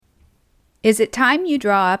Is it time you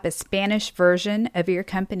draw up a Spanish version of your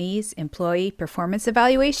company's employee performance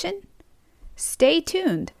evaluation? Stay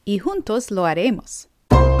tuned y juntos lo haremos.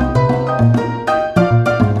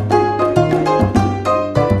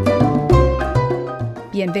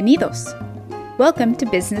 Bienvenidos. Welcome to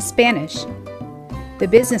Business Spanish. The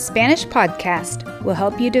Business Spanish podcast will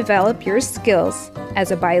help you develop your skills as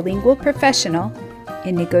a bilingual professional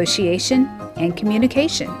in negotiation and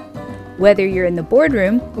communication, whether you're in the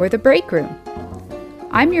boardroom or the break room.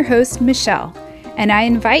 I'm your host, Michelle, and I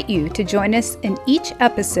invite you to join us in each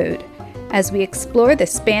episode as we explore the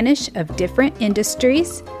Spanish of different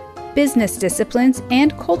industries, business disciplines,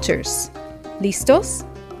 and cultures. ¿Listos?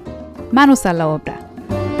 Manos a la obra.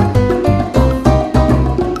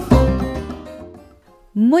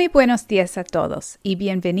 Muy buenos días a todos y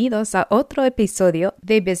bienvenidos a otro episodio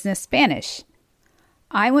de Business Spanish.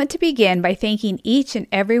 I want to begin by thanking each and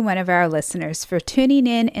every one of our listeners for tuning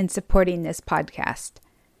in and supporting this podcast.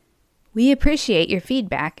 We appreciate your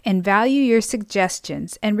feedback and value your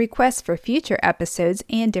suggestions and requests for future episodes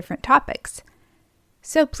and different topics.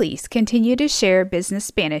 So please continue to share Business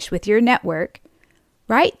Spanish with your network,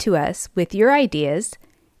 write to us with your ideas,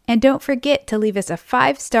 and don't forget to leave us a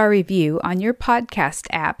 5-star review on your podcast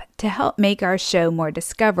app to help make our show more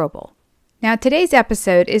discoverable. Now, today's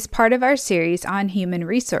episode is part of our series on human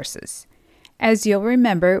resources. As you'll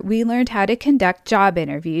remember, we learned how to conduct job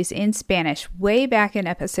interviews in Spanish way back in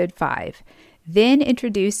episode 5, then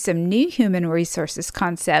introduced some new human resources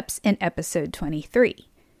concepts in episode 23.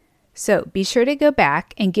 So be sure to go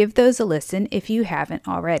back and give those a listen if you haven't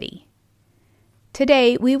already.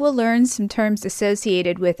 Today, we will learn some terms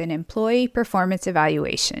associated with an employee performance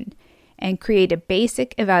evaluation and create a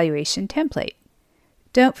basic evaluation template.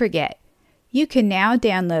 Don't forget, you can now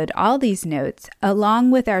download all these notes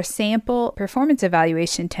along with our sample performance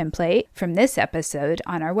evaluation template from this episode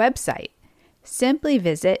on our website. Simply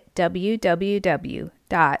visit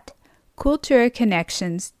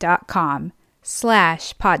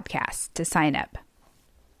www.culturaconnections.com/podcast to sign up.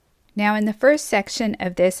 Now, in the first section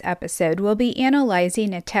of this episode, we'll be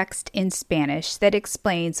analyzing a text in Spanish that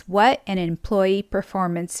explains what an employee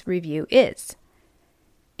performance review is.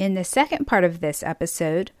 In the second part of this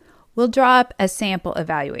episode, we'll draw up a sample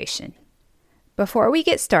evaluation. Before we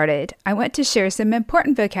get started, I want to share some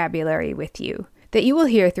important vocabulary with you that you will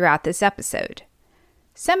hear throughout this episode.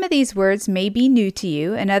 Some of these words may be new to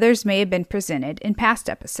you and others may have been presented in past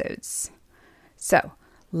episodes. So,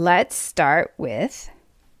 let's start with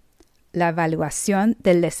la evaluación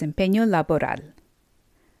del desempeño laboral,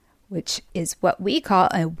 which is what we call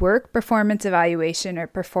a work performance evaluation or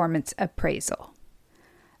performance appraisal.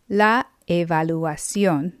 La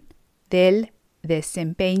evaluación del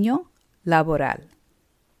desempeño laboral.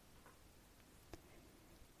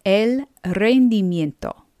 El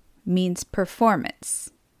rendimiento means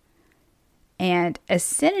performance. And a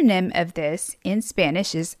synonym of this in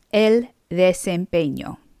Spanish is el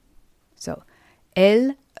desempeño. So,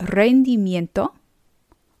 el rendimiento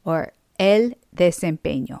or el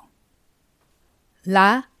desempeño.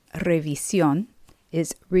 La revisión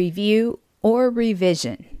is review or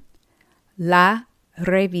revision. La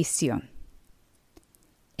revisión.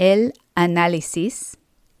 El análisis,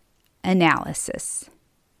 analysis.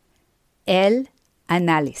 El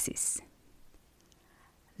análisis.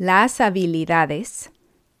 Las habilidades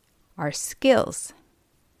are skills.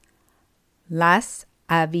 Las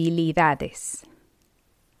habilidades.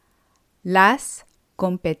 Las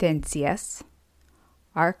competencias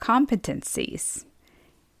are competencies.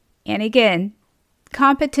 And again,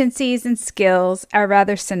 competencies and skills are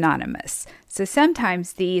rather synonymous, so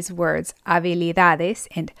sometimes these words habilidades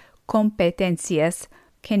and competencias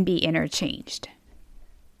can be interchanged.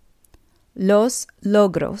 Los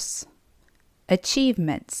logros,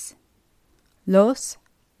 achievements. Los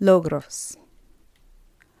logros.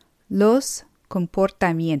 Los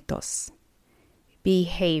comportamientos,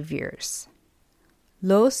 behaviors.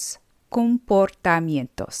 Los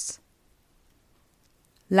comportamientos.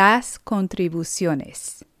 Las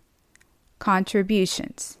contribuciones,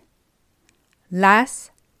 contributions.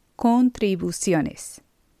 Las contribuciones.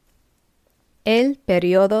 El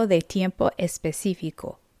periodo de tiempo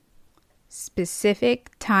específico,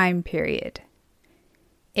 specific time period.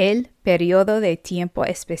 El periodo de tiempo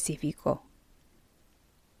específico.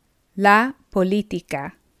 La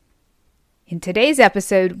política. In today's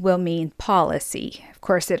episode will mean policy. Of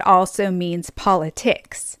course, it also means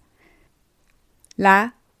politics.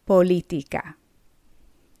 La política.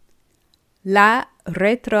 La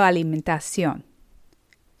retroalimentación,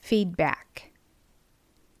 feedback.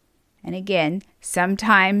 And again,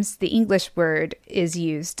 sometimes the English word is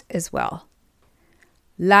used as well.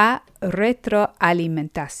 La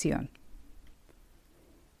retroalimentación.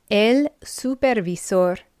 El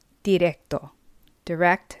supervisor directo.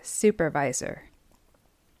 Direct supervisor.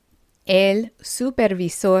 El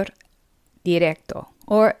supervisor directo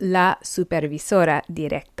o la supervisora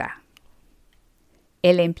directa.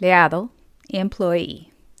 El empleado,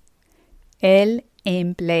 employee. El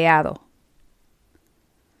empleado.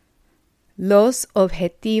 Los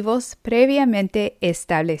objetivos previamente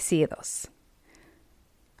establecidos.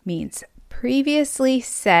 Means previously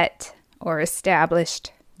set or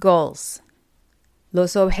established goals.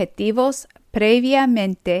 Los objetivos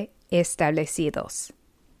previamente establecidos.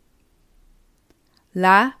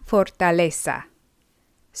 La fortaleza.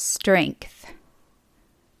 Strength.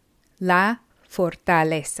 La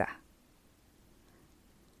fortaleza.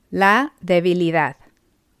 La debilidad.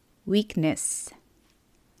 Weakness.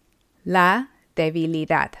 La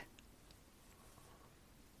debilidad.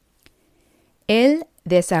 El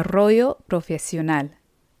desarrollo profesional.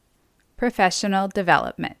 Professional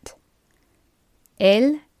development.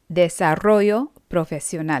 El desarrollo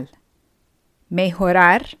profesional.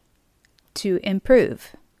 Mejorar. To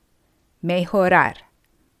improve. Mejorar.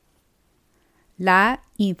 La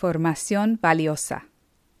información valiosa.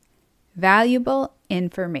 Valuable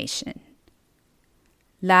information.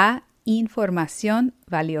 La información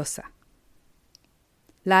valiosa.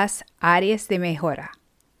 Las áreas de mejora.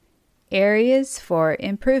 Areas for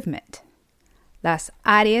improvement. Las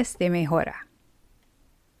áreas de mejora.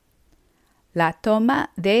 La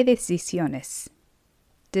toma de decisiones.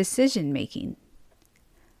 Decision making.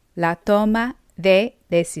 La toma de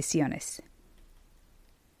decisiones.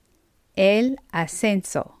 El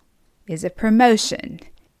ascenso is a promotion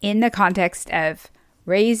in the context of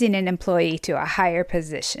raising an employee to a higher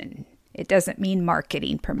position. It doesn't mean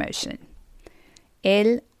marketing promotion.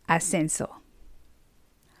 El ascenso.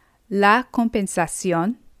 La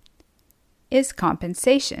compensación is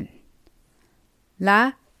compensation.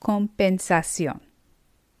 La compensación.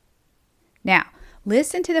 Now,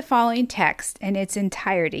 listen to the following text in its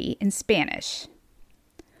entirety in Spanish.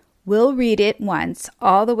 We'll read it once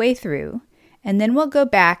all the way through, and then we'll go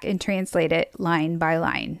back and translate it line by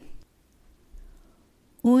line.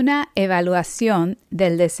 Una evaluación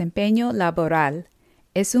del desempeño laboral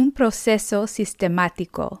es un proceso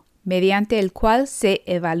sistemático mediante el cual se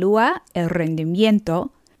evalúa el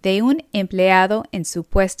rendimiento de un empleado en su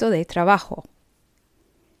puesto de trabajo.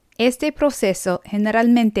 Este proceso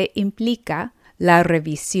generalmente implica la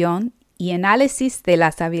revisión y análisis de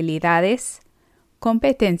las habilidades,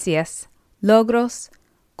 competencias, logros,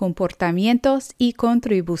 comportamientos y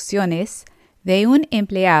contribuciones de un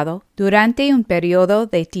empleado durante un periodo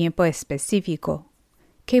de tiempo específico,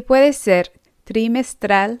 que puede ser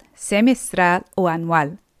trimestral, semestral o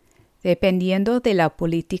anual, dependiendo de la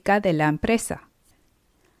política de la empresa.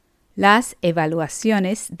 Las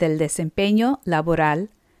evaluaciones del desempeño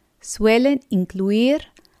laboral suelen incluir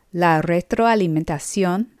la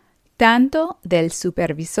retroalimentación tanto del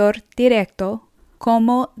supervisor directo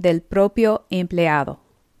como del propio empleado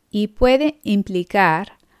y puede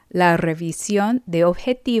implicar la revisión de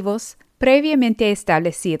objetivos previamente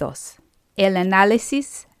establecidos, el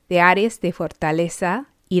análisis de áreas de fortaleza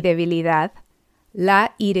y debilidad,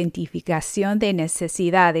 la identificación de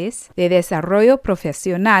necesidades de desarrollo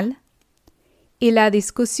profesional y la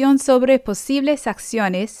discusión sobre posibles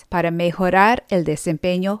acciones para mejorar el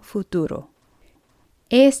desempeño futuro.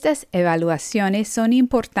 Estas evaluaciones son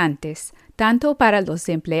importantes tanto para los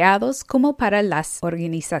empleados como para las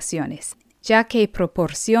organizaciones, ya que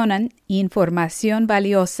proporcionan información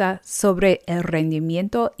valiosa sobre el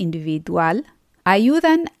rendimiento individual,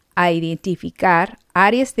 ayudan a identificar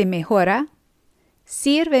áreas de mejora,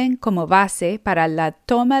 sirven como base para la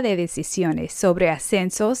toma de decisiones sobre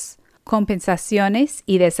ascensos, compensaciones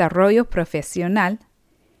y desarrollo profesional,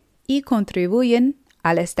 y contribuyen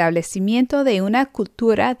al establecimiento de una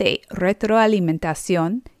cultura de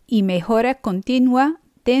retroalimentación y mejora continua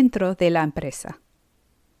dentro de la empresa.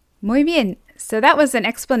 Muy bien, so that was an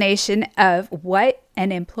explanation of what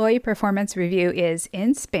an employee performance review is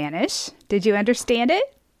in Spanish. Did you understand it?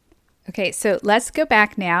 Okay, so let's go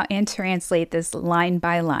back now and translate this line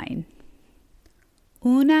by line.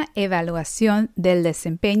 Una evaluación del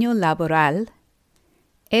desempeño laboral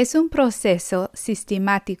es un proceso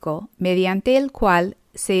sistemático mediante el cual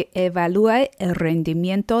se evalúa el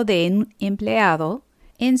rendimiento de un empleado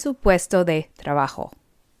en su puesto de trabajo.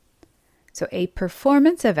 So a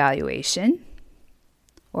performance evaluation,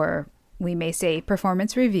 or we may say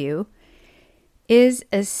performance review, is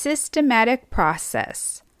a systematic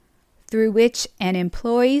process through which an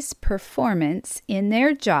employee's performance in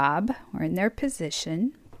their job or in their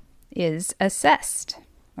position is assessed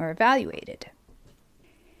or evaluated.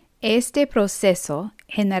 Este proceso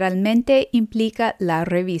generalmente implica la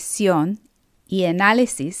revisión y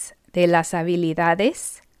análisis de las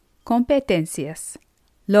habilidades, competencias,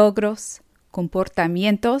 logros,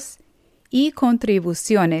 comportamientos y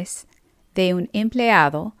contribuciones de un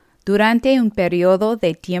empleado durante un periodo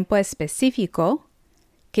de tiempo específico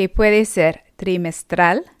que puede ser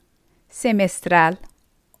trimestral, semestral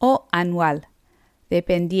o anual,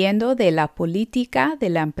 dependiendo de la política de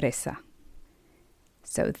la empresa.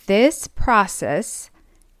 So this process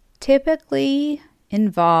typically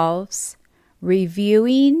involves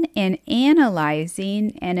reviewing and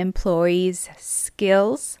analyzing an employee's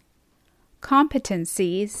skills,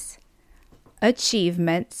 competencies,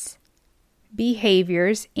 achievements,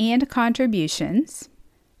 behaviors, and contributions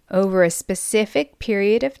over a specific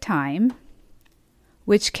period of time,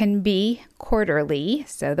 which can be quarterly.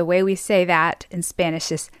 So the way we say that in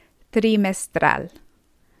Spanish is trimestral.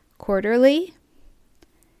 Quarterly,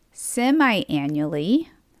 semi-annually,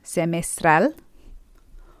 semestral,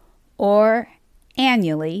 or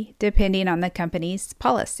annually, depending on the company's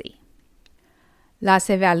policy. Las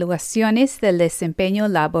evaluaciones del desempeño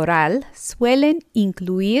laboral suelen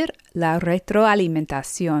incluir la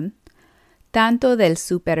retroalimentación tanto del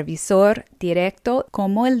supervisor directo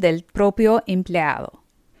como el del propio empleado,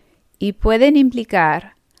 y pueden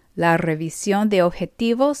implicar la revisión de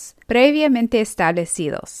objetivos previamente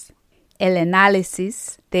establecidos, el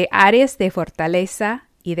análisis de áreas de fortaleza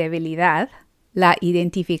y debilidad, la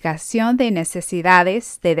identificación de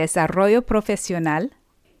necesidades de desarrollo profesional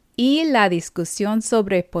y la discusión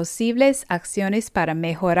sobre posibles acciones para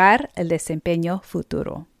mejorar el desempeño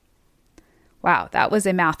futuro. Wow, that was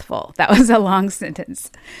a mouthful. That was a long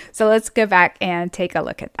sentence. So let's go back and take a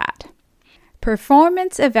look at that.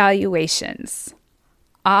 Performance evaluations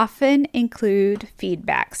often include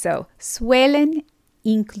feedback. So suelen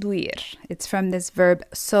incluir. It's from this verb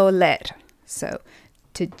soler. So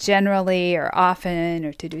to generally or often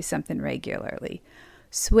or to do something regularly.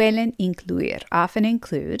 Suelen incluir, often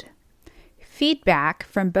include, feedback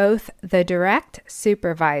from both the direct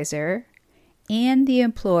supervisor and the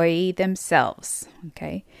employee themselves.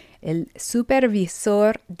 Okay? El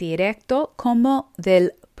supervisor directo como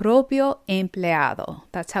del propio empleado.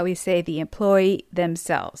 That's how we say the employee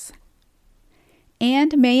themselves.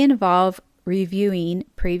 And may involve reviewing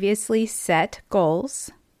previously set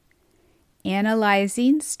goals,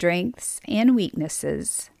 analyzing strengths and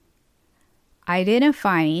weaknesses,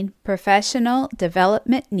 identifying professional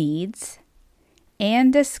development needs,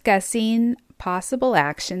 and discussing possible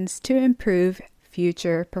actions to improve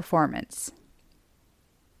future performance.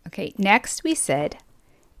 Okay, next we said,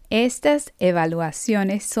 estas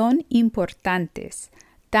evaluaciones son importantes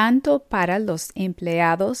tanto para los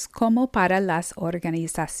empleados como para las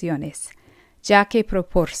organizaciones, ya que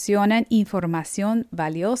proporcionan información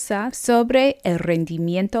valiosa sobre el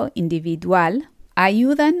rendimiento individual,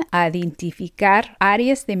 ayudan a identificar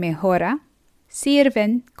áreas de mejora,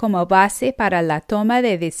 sirven como base para la toma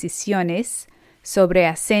de decisiones sobre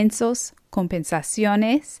ascensos,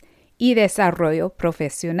 compensaciones y desarrollo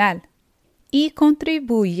profesional, y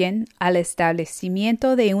contribuyen al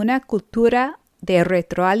establecimiento de una cultura de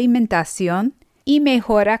retroalimentación y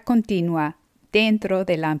mejora continua dentro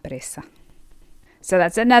de la empresa. So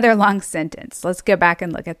that's another long sentence. Let's go back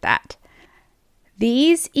and look at that.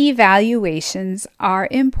 These evaluations are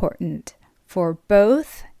important for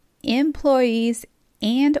both employees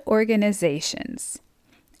and organizations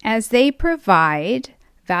as they provide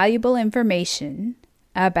valuable information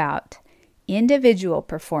about individual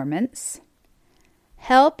performance,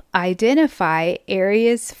 help identify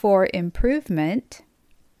areas for improvement,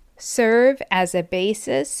 serve as a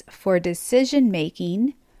basis for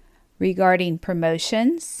decision-making regarding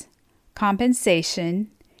promotions, compensation,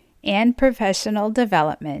 and professional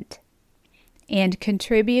development, and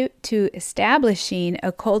contribute to establishing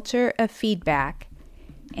a culture of feedback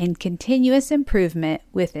and continuous improvement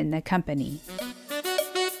within the company.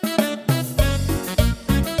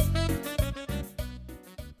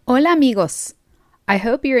 Hola amigos! I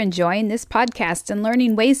hope you're enjoying this podcast and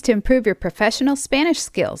learning ways to improve your professional Spanish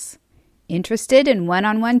skills. Interested in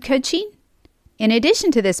one-on-one coaching? In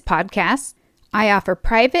addition to this podcast, I offer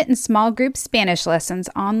private and small group Spanish lessons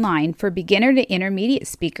online for beginner to intermediate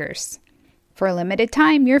speakers. For a limited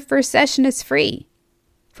time, your first session is free.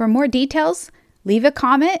 For more details, leave a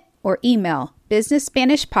comment or email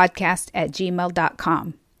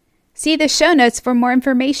businessspanishpodcast@gmail.com. See the show notes for more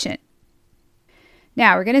information.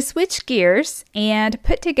 Now we're going to switch gears and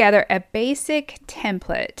put together a basic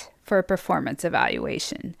template for a performance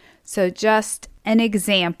evaluation. So just an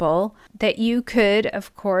example that you could,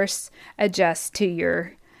 of course, adjust to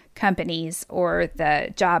your company's or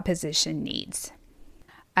the job position needs.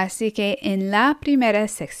 Así que en la primera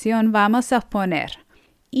sección vamos a poner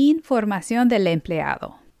información del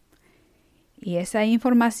empleado. Y esa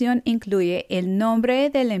información incluye el nombre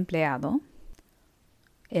del empleado,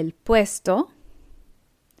 el puesto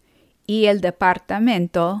y el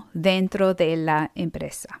departamento dentro de la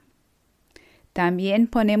empresa. También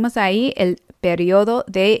ponemos ahí el periodo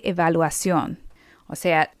de evaluación, o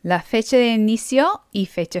sea, la fecha de inicio y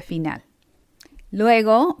fecha final.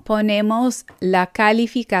 Luego ponemos la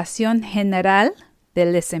calificación general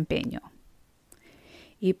del desempeño.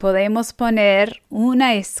 Y podemos poner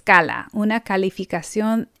una escala, una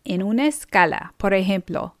calificación en una escala. Por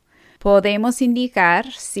ejemplo, podemos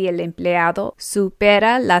indicar si el empleado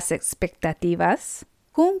supera las expectativas,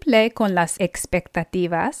 cumple con las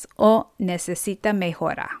expectativas o necesita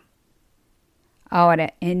mejora.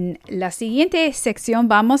 Ahora, en la siguiente sección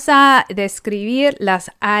vamos a describir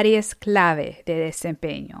las áreas clave de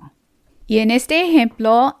desempeño. Y en este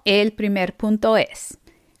ejemplo, el primer punto es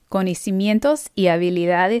conocimientos y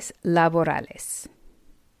habilidades laborales.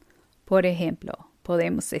 Por ejemplo,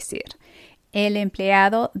 podemos decir, el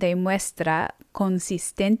empleado demuestra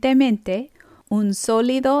consistentemente un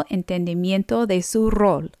sólido entendimiento de su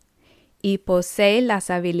rol y posee las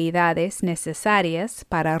habilidades necesarias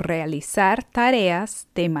para realizar tareas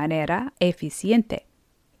de manera eficiente.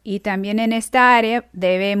 Y también en esta área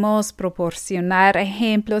debemos proporcionar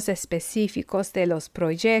ejemplos específicos de los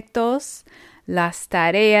proyectos, las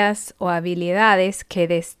tareas o habilidades que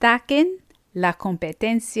destaquen la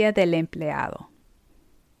competencia del empleado.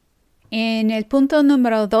 En el punto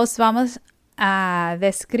número 2 vamos a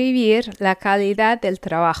describir la calidad del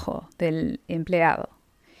trabajo del empleado.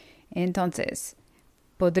 Entonces,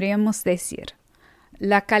 podríamos decir,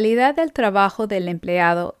 la calidad del trabajo del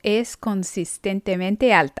empleado es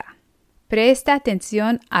consistentemente alta. Presta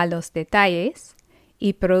atención a los detalles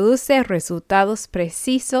y produce resultados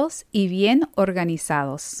precisos y bien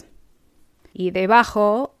organizados. Y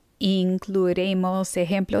debajo incluiremos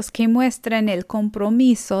ejemplos que muestran el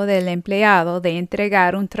compromiso del empleado de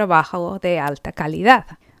entregar un trabajo de alta calidad.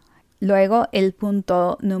 Luego, el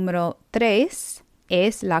punto número 3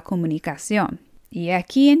 es la comunicación. Y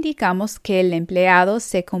aquí indicamos que el empleado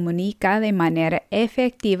se comunica de manera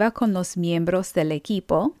efectiva con los miembros del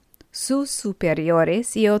equipo, sus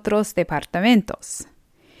superiores y otros departamentos.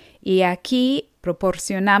 Y aquí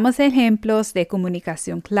proporcionamos ejemplos de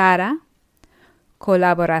comunicación clara,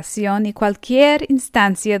 colaboración y cualquier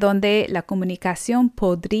instancia donde la comunicación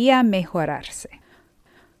podría mejorarse.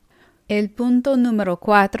 El punto número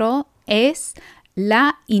 4 es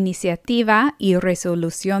la iniciativa y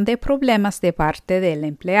resolución de problemas de parte del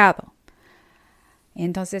empleado.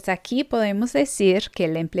 Entonces aquí podemos decir que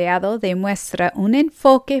el empleado demuestra un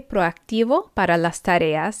enfoque proactivo para las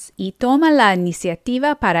tareas y toma la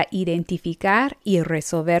iniciativa para identificar y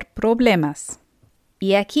resolver problemas.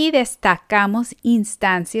 Y aquí destacamos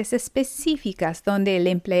instancias específicas donde el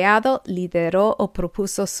empleado lideró o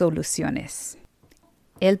propuso soluciones.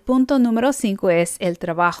 El punto número 5 es el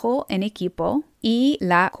trabajo en equipo y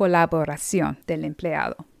la colaboración del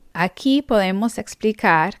empleado. Aquí podemos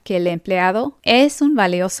explicar que el empleado es un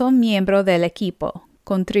valioso miembro del equipo,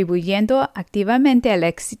 contribuyendo activamente al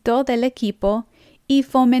éxito del equipo y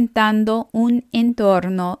fomentando un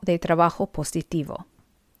entorno de trabajo positivo.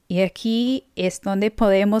 Y aquí es donde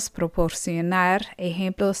podemos proporcionar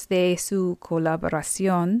ejemplos de su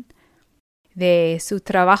colaboración, de su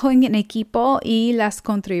trabajo en equipo y las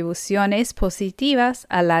contribuciones positivas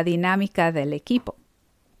a la dinámica del equipo.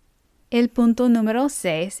 El punto número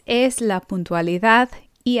 6 es la puntualidad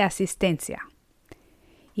y asistencia.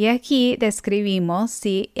 Y aquí describimos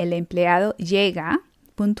si el empleado llega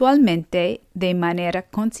puntualmente de manera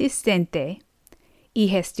consistente y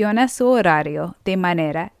gestiona su horario de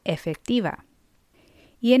manera efectiva.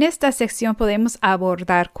 Y en esta sección podemos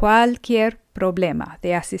abordar cualquier problema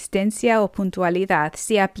de asistencia o puntualidad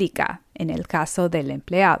si aplica en el caso del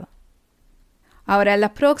empleado. Ahora,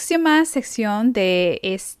 la próxima sección de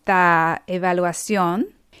esta evaluación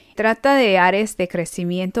trata de áreas de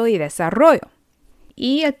crecimiento y desarrollo.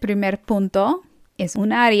 Y el primer punto es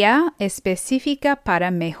un área específica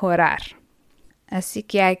para mejorar. Así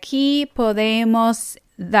que aquí podemos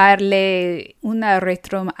darle una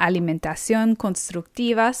retroalimentación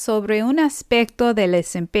constructiva sobre un aspecto del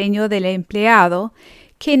desempeño del empleado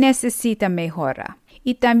que necesita mejora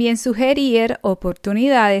y también sugerir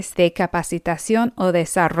oportunidades de capacitación o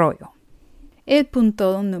desarrollo. El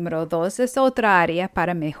punto número 2 es otra área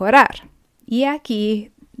para mejorar y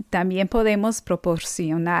aquí también podemos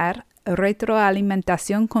proporcionar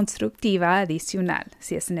retroalimentación constructiva adicional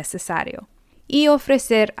si es necesario, y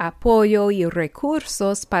ofrecer apoyo y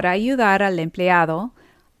recursos para ayudar al empleado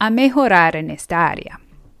a mejorar en esta área.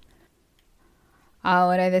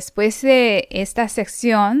 Ahora, después de esta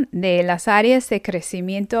sección de las áreas de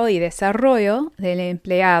crecimiento y desarrollo del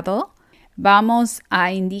empleado, vamos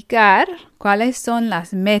a indicar cuáles son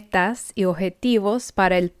las metas y objetivos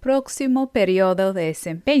para el próximo periodo de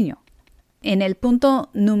desempeño. En el punto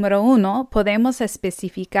número 1 podemos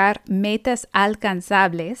especificar metas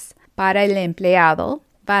alcanzables para el empleado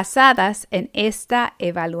basadas en esta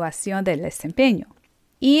evaluación del desempeño.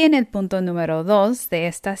 Y en el punto número 2 de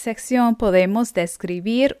esta sección podemos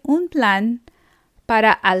describir un plan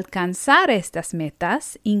para alcanzar estas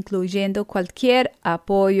metas, incluyendo cualquier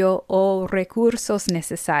apoyo o recursos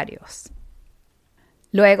necesarios.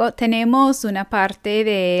 Luego tenemos una parte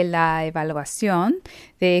de la evaluación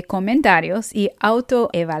de comentarios y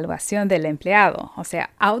autoevaluación del empleado. O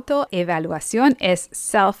sea, autoevaluación es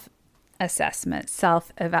self-assessment,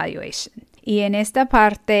 self-evaluation. Y en esta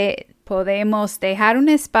parte podemos dejar un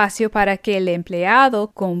espacio para que el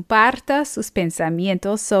empleado comparta sus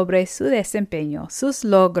pensamientos sobre su desempeño, sus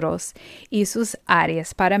logros y sus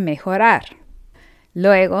áreas para mejorar.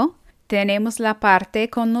 Luego, tenemos la parte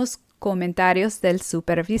con los comentarios del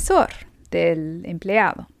supervisor, del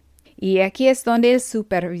empleado. Y aquí es donde el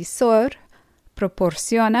supervisor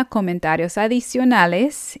proporciona comentarios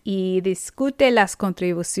adicionales y discute las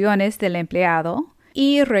contribuciones del empleado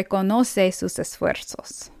y reconoce sus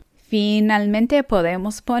esfuerzos. Finalmente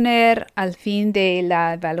podemos poner al fin de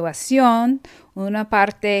la evaluación una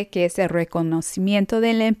parte que es el reconocimiento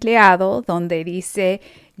del empleado, donde dice: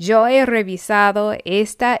 yo he revisado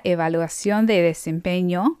esta evaluación de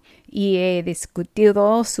desempeño y he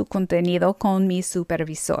discutido su contenido con mi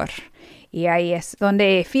supervisor. Y ahí es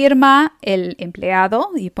donde firma el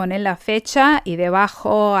empleado y pone la fecha, y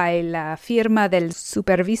debajo hay la firma del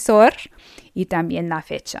supervisor y también la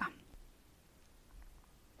fecha.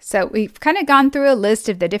 So we've kind of gone through a list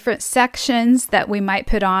of the different sections that we might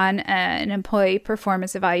put on an employee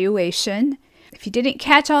performance evaluation. If you didn't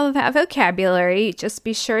catch all of that vocabulary, just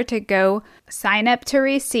be sure to go sign up to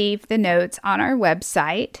receive the notes on our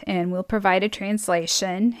website, and we'll provide a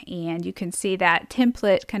translation, and you can see that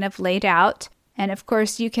template kind of laid out. And of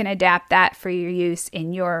course, you can adapt that for your use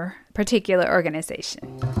in your particular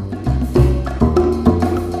organization.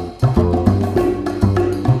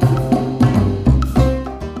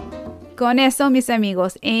 Con eso, mis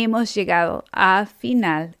amigos, hemos llegado al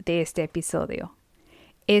final de este episodio.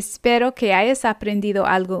 Espero que hayas aprendido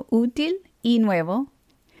algo útil y nuevo.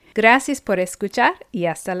 Gracias por escuchar y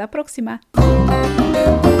hasta la próxima.